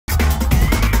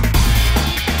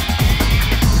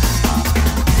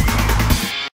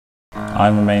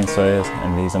I'm Romaine Sawyers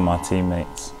and these are my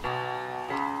teammates.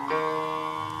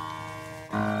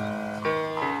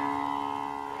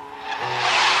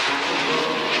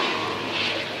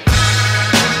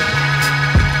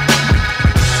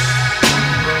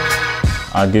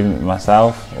 I'd give it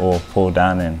myself or Paul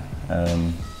Downing.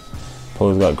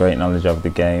 Paul's got great knowledge of the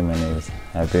game and he's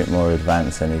a bit more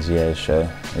advanced than his years show.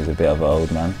 He's a bit of an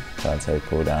old man, so I'd say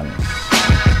Paul Downing.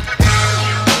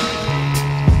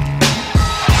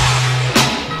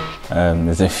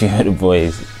 There's a few of the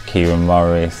boys, Kieran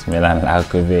Morris, Milan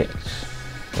Lalkovic,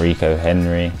 Rico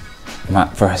Henry,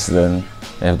 Matt Preston.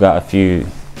 They've got a few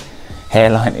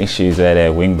hairline issues where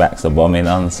their wing backs are bombing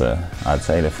on, so I'd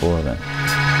say the four of them.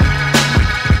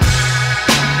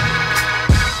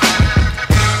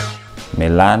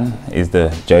 Milan is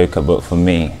the joker, but for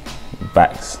me,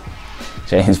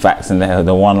 James backs and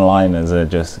the one-liners are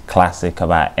just classic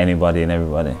about anybody and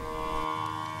everybody.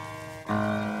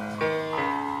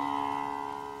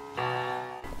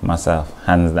 Myself,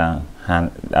 hands down.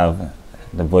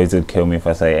 The boys would kill me if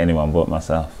I say anyone but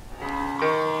myself.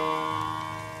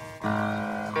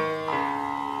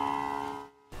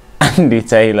 Andy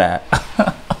Taylor.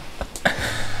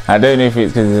 I don't know if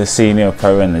it's because he's a senior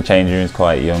pro and the changing room is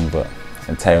quite young, but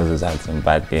Tails has had some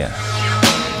bad gear.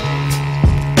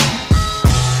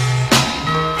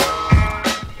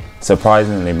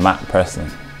 Surprisingly, Matt Preston,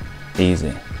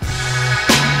 easy.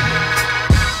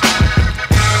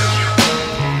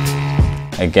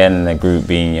 Again, the group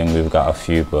being young, we've got a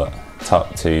few, but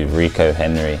top two, Rico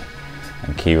Henry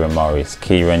and Kieran Morris.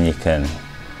 Kieran, you can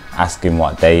ask him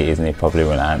what day it is and he probably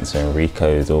won't answer, and Rico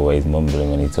is always mumbling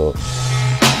when he talks.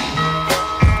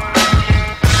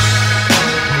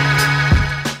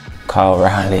 Kyle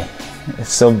Rowley,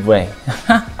 Subway.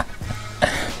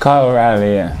 Kyle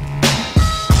Rowley, yeah.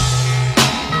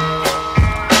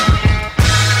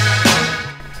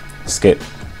 Skip,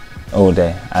 all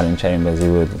day. Alan Chambers, he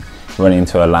would run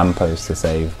into a lamppost to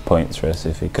save points for us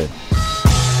if he could.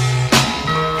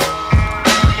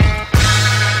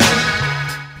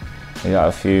 We got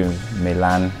a few.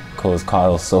 Milan calls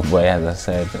Kyle Subway, as I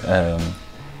said.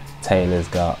 Taylor's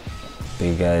got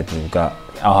Big Ed. We've got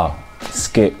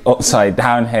Skip, upside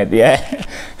down head, yeah.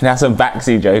 That's a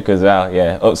backsy joke as well,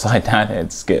 yeah. Upside down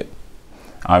head, Skip.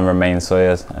 I'm Romaine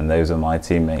Sawyers and those are my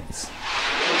teammates.